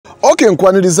Oke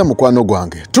nkwaniriza mukwano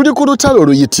gwange tuli ku lutalo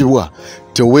oluyitibwa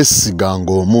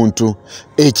teweesiganga omuntu.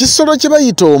 Ekisolo kye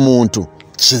bayita omuntu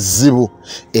kizibu,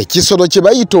 ekisolo kye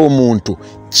bayita omuntu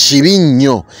kibi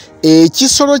nnyo,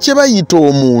 ekisolo kye bayita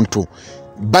omuntu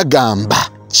bagamba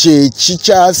kye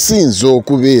kikyasinze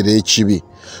okubeera ekibi.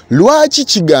 Lwaki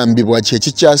kigambibwa kye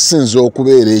kikyasinze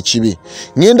okubeera ekibi?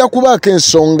 Ngenda kubaako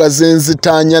ensonga ze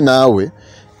nzitaanya naawe,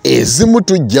 ezimu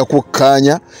tujja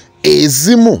kukkaanya,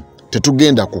 ezimu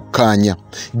tetugenda kukkaanya.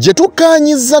 Gye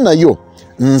tukkaanyiza nayo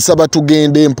nsaba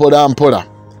tugende mpola mpola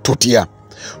tutya.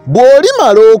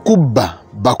 Bw'olimala okubba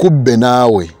bakubbe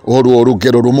naawe, olwo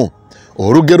olugero lumu.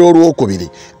 Olugero olwokubiri,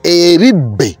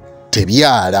 ebibbe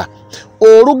tebyala.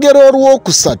 Olugero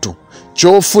olwokusatu,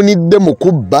 ky'ofunidde mu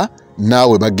kubba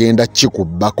naawe bagenda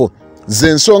kikubbako.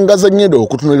 Ze nsonga ze ngenda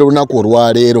okutunulira olunaku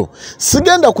olwaleero.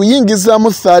 Sigenda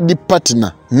kuyingizaamu third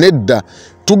partner, nedda.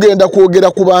 Tugenda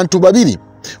kwogera ku bantu babiri,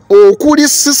 okuli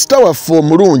sisita waffe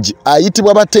omulungi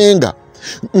ayitibwa Batenga,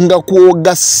 nga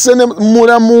kwogasse ne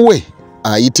mulamu we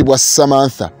ayitibwa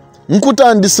Samantha.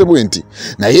 Nkutandise bwe nti,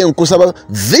 naye nkusaba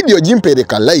video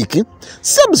gimpereka like,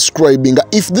 subscribing.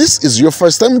 If this is your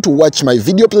first time to watch my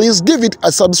video, please give it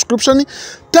a subscription,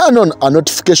 turn on a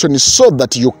notification so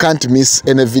that you can't miss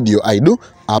any video I do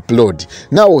upload.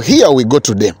 Now here we go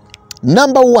today.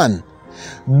 Number 1,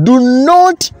 do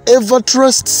not ever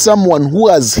trust someone who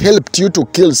has helped you to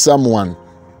kill someone.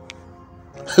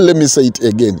 Let me say it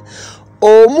again.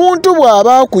 Omuntu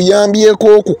bw'aba akuyambyeko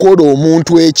okukola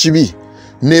omuntu ekibi,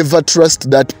 never trust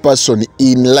that person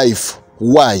in life.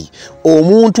 Why?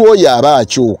 Omuntu oyo aba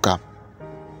akyuka.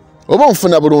 Oba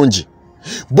nfuna bulungi.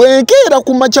 Bwe nkeera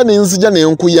ku makya ne nzija ne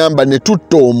nkuyamba ne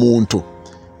tutta omuntu,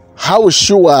 how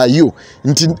sure are you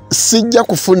nti sijja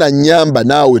kufuna nyamba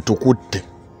naawe tukutte?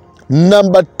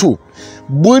 Number 2,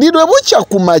 buli lwe bukya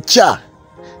ku makya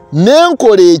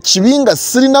nenkola ekibi nga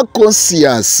sirina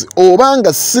conscience oba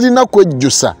nga sirina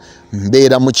kwejjusa,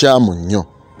 mbeera mukyamu nnyo.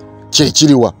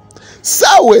 Kyekiriwa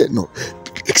saawa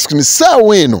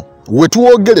eno we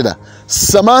tuwogerera,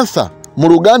 Samantha mu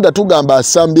Luganda tugamba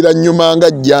asambira nnyuma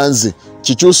nga jjanzi,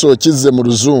 kikyusa okizze mu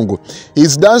Luzungu.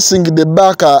 He's dancing the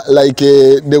back like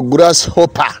the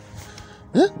grasshopper.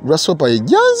 Grasshopper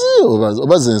ejjanzi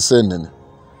oba zensenene?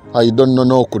 I don't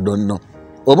know.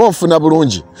 Oba nfuna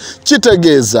bulungi.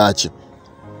 Kitegeeza ki?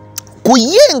 Ku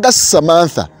ye nga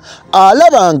Samantha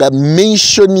alabanga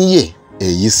mission ye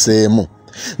eyiseemu,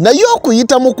 naye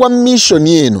okuyitamu kwa mission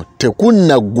eno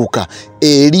tekunagguka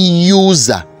eri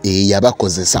user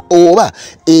eyabakozesa oba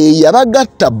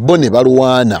eyabagatta bo ne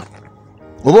balwana.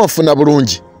 Oba nfuna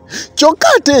bulungi. Kyokka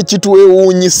ate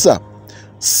ekitwewuunyisa,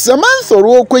 Samantha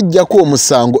olw'okweggyako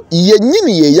omusango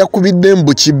yennyini ye yakubidde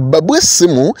mbu kibba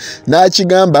bw'essimu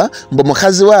n'akigamba mbu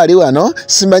mukazi we ali wano,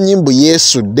 simanyi mbu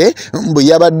yeesudde, mbu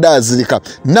yabadde azirika.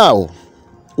 Now,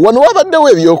 wano wabaddewo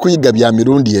ebyokuyiga bya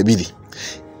mirundi ebiri.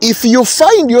 If you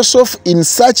find yourself in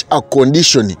such a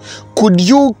condition, could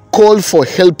you call for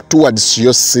help towards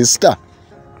your sister?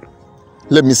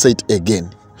 Let me say it again.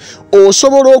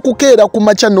 Osobola okukeera ku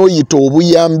makya n'oyita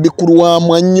obuyambi ku lwa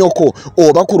mwannyoko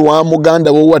oba ku lwa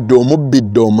muganda wo wadde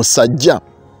omubbidde omusajja.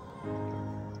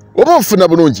 Oba nfuna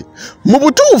bulungi. Mu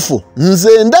butuufu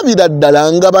nze ndabira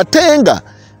ddala nga Batenga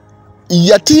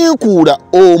yatinkuula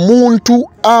omuntu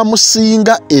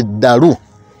amusinga eddalu.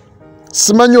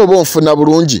 Simanyi oba nfuna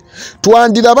bulungi.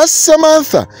 Twandiraba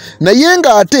Samantha naye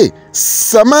ng'ate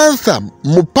Samantha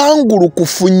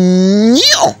mupangulukufu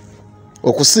nnyo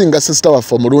okusinga sisita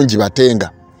waffe omulungi Batenga.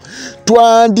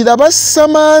 Twandiraba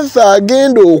Samantha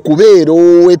agenda okubeera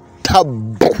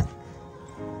ow'ettabbu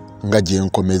nga gye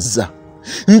nkomezza,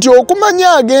 nti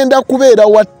okumanya agenda kubeera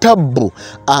wa ttabbu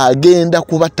agenda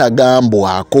kuba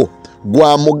tagambwako,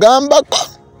 gwamugambako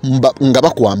nga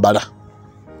bakwambala.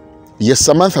 Ye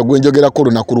Samantha gwe njogerako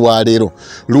lunaku lwaleero.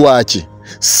 Lwaki?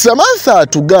 Samantha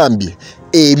atugambye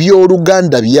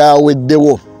eby'Oluganda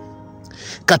byaweddewo,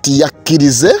 kati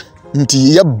yakkirize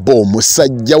nti yabba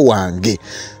omusajja wange.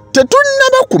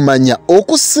 Tetunnaba kumanya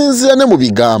okusinziira ne mu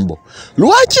bigambo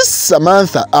lwaki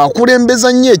Samantha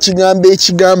akulembeza nnyo ekigambo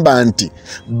ekigamba nti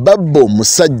babba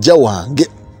omusajja wange.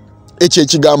 Ekyo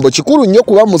ekigambo kikulu nnyo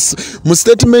kuba mu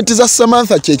statement za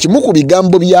Samantha kye kimu ku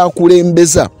bigambo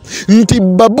byakulembeza nti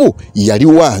babu yali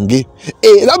wange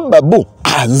era babu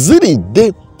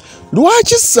anziridde.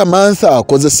 Lwaki Samantha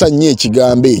akozesa nnyo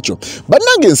ekigambo ekyo?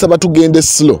 Bannange nsaba tugende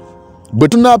slow. Bwe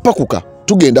tunaapakuka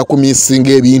tugenda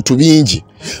kumisinga ebintu bingi,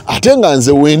 ate nga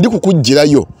nze wendi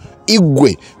kukuggyirayo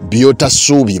igwe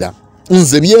by'otasuubira.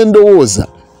 Nze byendowooza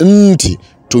nti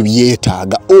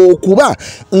tubyetaaga okuba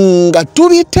nga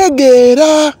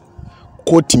tubitegeera.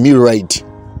 Quote me right.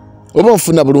 oba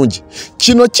nfuna bulungi.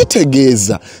 Kino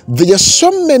kitegeeza there are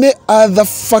so many other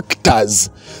factors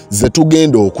ze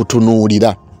tugenda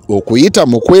okutunuulira, okuyita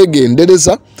mu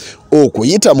kwegendereza,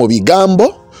 okuyita mu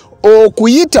bigambo,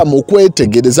 okuyita mu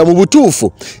kwetegereza mu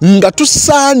butuufu nga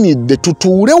tusaanidde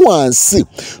tutuule wansi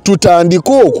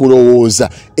tutandike okulowooza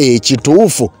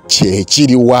ekituufu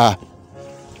kyekiriwa.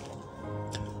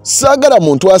 Sagala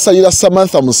muntu asalira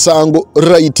Samantha musango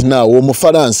right now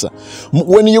Omufaransa.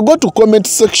 When you go to comment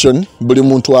section, buli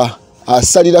muntu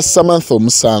asalira Samantha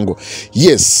musango.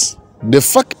 Yes, the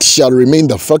fact shall remain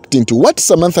the fact into what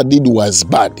Samantha did was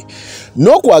bad.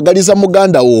 N'okwagaliza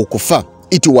muganda okufa,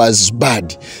 it was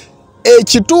bad.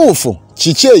 Ekituufu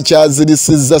kiki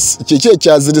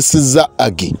ekyazirisiza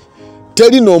Agi.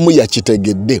 Teri n'omu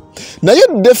yakitegedde. Naye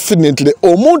definitely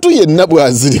omuntu yenna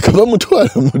bw'azirika bamutwala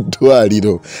mu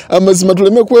ddwaliro. Amazima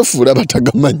tuleme kwefuula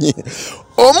batagamanyi.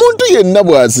 Omuntu yenna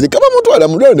bw'azirika bamutwala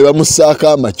mu ddwaliro ne bamusaako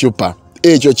amacupa.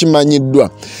 Ekyo kimanyiddwa.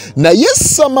 Naye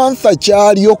Samantha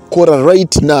kyali okukola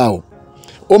right now.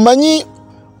 Omanyi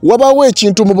wabawo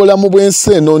ekintu mu bulamu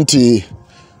bw'ensi eno nti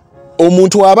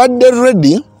omuntu abadde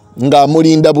ready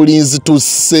ng'amulinda bulinzi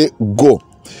tusse go.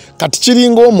 Kati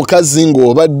kiringa omukazi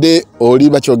ng'obadde oli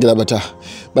bakyogera bata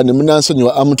bane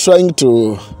munansonyiwa. I'm trying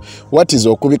to what is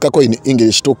okubikako in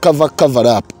English to cover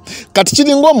up. Kati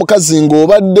kiringa omukazi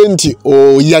ng'obadde nti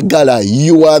oyagala,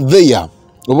 you are there.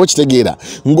 Oba okitegeera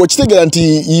ng'okitegeera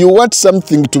nti you want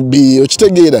something to be,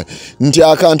 okitegeera nti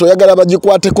akantu oyagala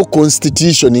bagikwateko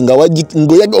constitution nga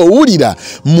owulira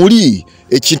muli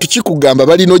ekintu kikugamba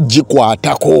balina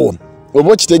ogikwatako.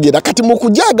 Oba okitegeera kati mu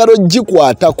kujagala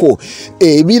ogikwatako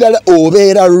ebirala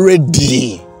obeera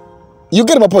ready. You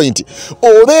get my point?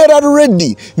 Obeera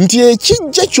ready nti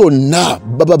ekijja kyonna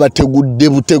baba bategudde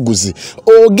buteguzi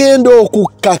ogenda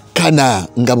okukakkana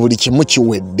nga buli kimu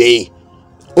kiwedde.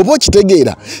 Oba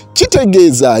okitegeera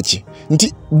kitegeeza ki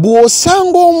nti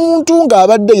bw'osanga omuntu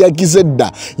ng'abadde yagize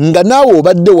dda nga naawe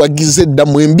obadde wagize dda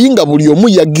mwembi nga buli omu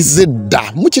yagize dda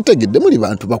mukitegedde muli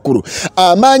bantu bakulu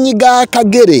amaanyi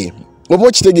g'akagere. Oba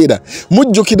okitegeera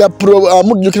mujjukira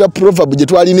proverb gye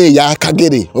twalina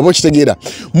ey'akagere. Oba okitegeera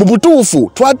mu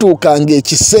butuufu twatuukanga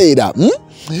ekiseera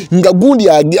nga gundi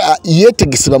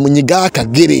yeetegeseba munyiga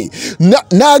akagere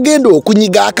n'agenda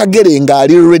okunyiga akagere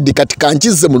ng'ali ready. Kati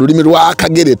kankize mu lulimi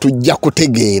lw'akagere tujja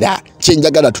kutegeera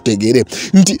kyenjagala tutegeere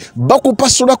nti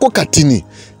bakupasulako katini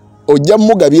ojja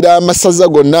mugabira amasaza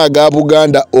gonna aga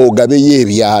Buganda ogabeyo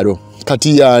ebyalo.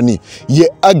 Kati yaani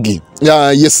ye Agi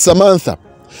ye Samantha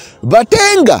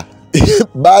Batenga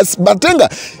Batenga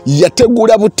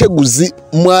yategula buteguzi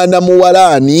mwana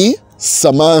muwalaani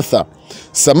Samantha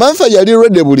yali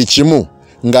ready buli kimu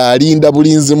ng'alinda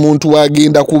bulinzi muntu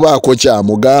agenda kubaako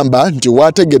kyamugamba nti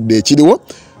wategedde ekiriwo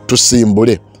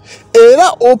tusimbule. Era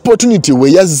opportunity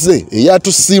we yazze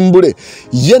eyatusimbule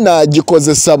ye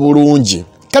n'agikozesa bulungi.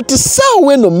 Kati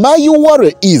saawa eno my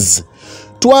worry is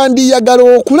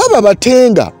twandiyagala okulaba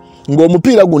Batenga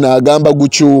ng'omupiira guno agamba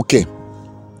gukyuke.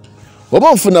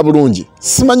 Oba nfuna bulungi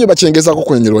simanyi bakyengezako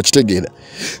kwenyerwa okitegeera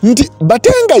nti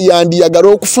Batenga yandiyagala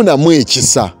okufunamu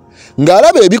ekisa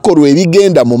ng'alaba ebikolwa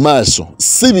ebigenda mu maaso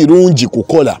si birungi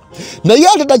kukola, naye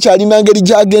ate takyalina ngeri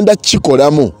gy'agenda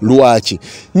kikolamu. Lwaki?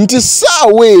 Nti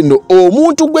saawa eno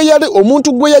omuntu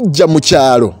gwe yajja mu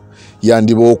kyalo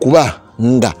yandiba okuba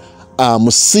nga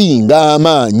amusinga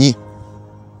amaanyi.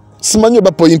 Simanyi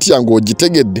oba pointi yange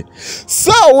ogitegedde.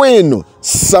 Saawa eno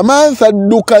Samantha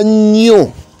adduka nnyo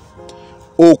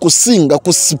okusinga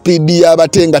ku sipiidi ya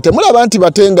Batenga. Temulaba nti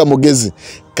Batenga mugezi,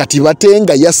 kati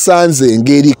Batenga yasanze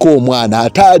ng'eriko omwana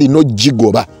ataalina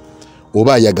ogigoba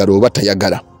oba ayagala oba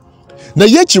tayagala.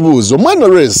 Naye ekibuuzo omwana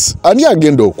race ani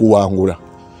agenda okuwangula?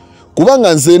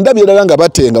 Kubanga nze ndabye ddala nga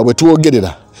Batenga bwe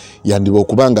twogerera yandiba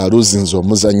okuba nga aluzinze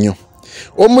omuzannyo.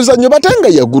 Omuzannyo Batenga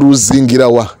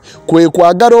yaguluzingirawa kwe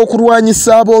kwagala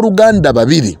okulwanyisa abooluganda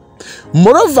babiri.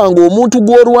 Moreover ng'omuntu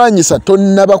gw'olwanyisa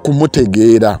tonnaba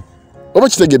kumutegeera. Oba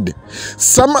kitegedde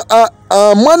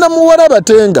mwana muwala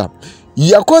Batenga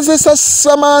yakozesa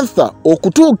Samantha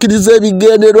okutuukiriza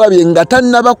ebigendererwa bye nga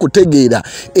tannaba kutegeera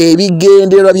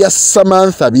ebigendererwa bya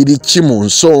Samantha biri ki mu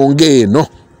nsonga eno.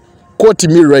 Quote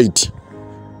me right.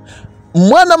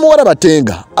 Mwana muwala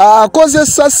Batenga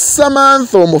akozesa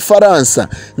Samantha Omufaransa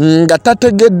nga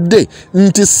tategedde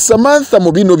nti Samantha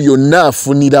mu bino byonna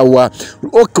afunirawa.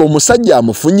 Okay, omusajja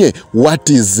amufunye what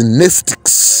is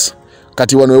next?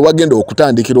 Kati wano wagenda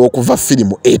okutandikira okuva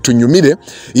firimu etunyumire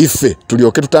ife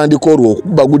tulyoke tutandika olwo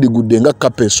okuba gudigudde nga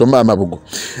kapeso maamabugo.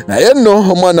 Naye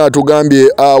nno omwana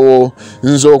atugambye awo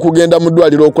nze okugenda mu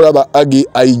ddwaliro okulaba Agi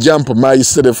I jump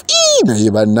myself.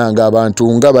 naye bannanga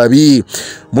abantu nga babi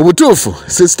mu butuufu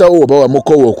sister wo oba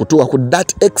wamukowa okutuuka ku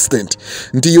that extent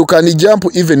nti you can jump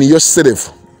even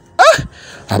yourself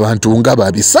abantu nga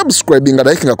babi subscribing nga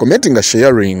liking nga commenting nga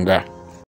sharing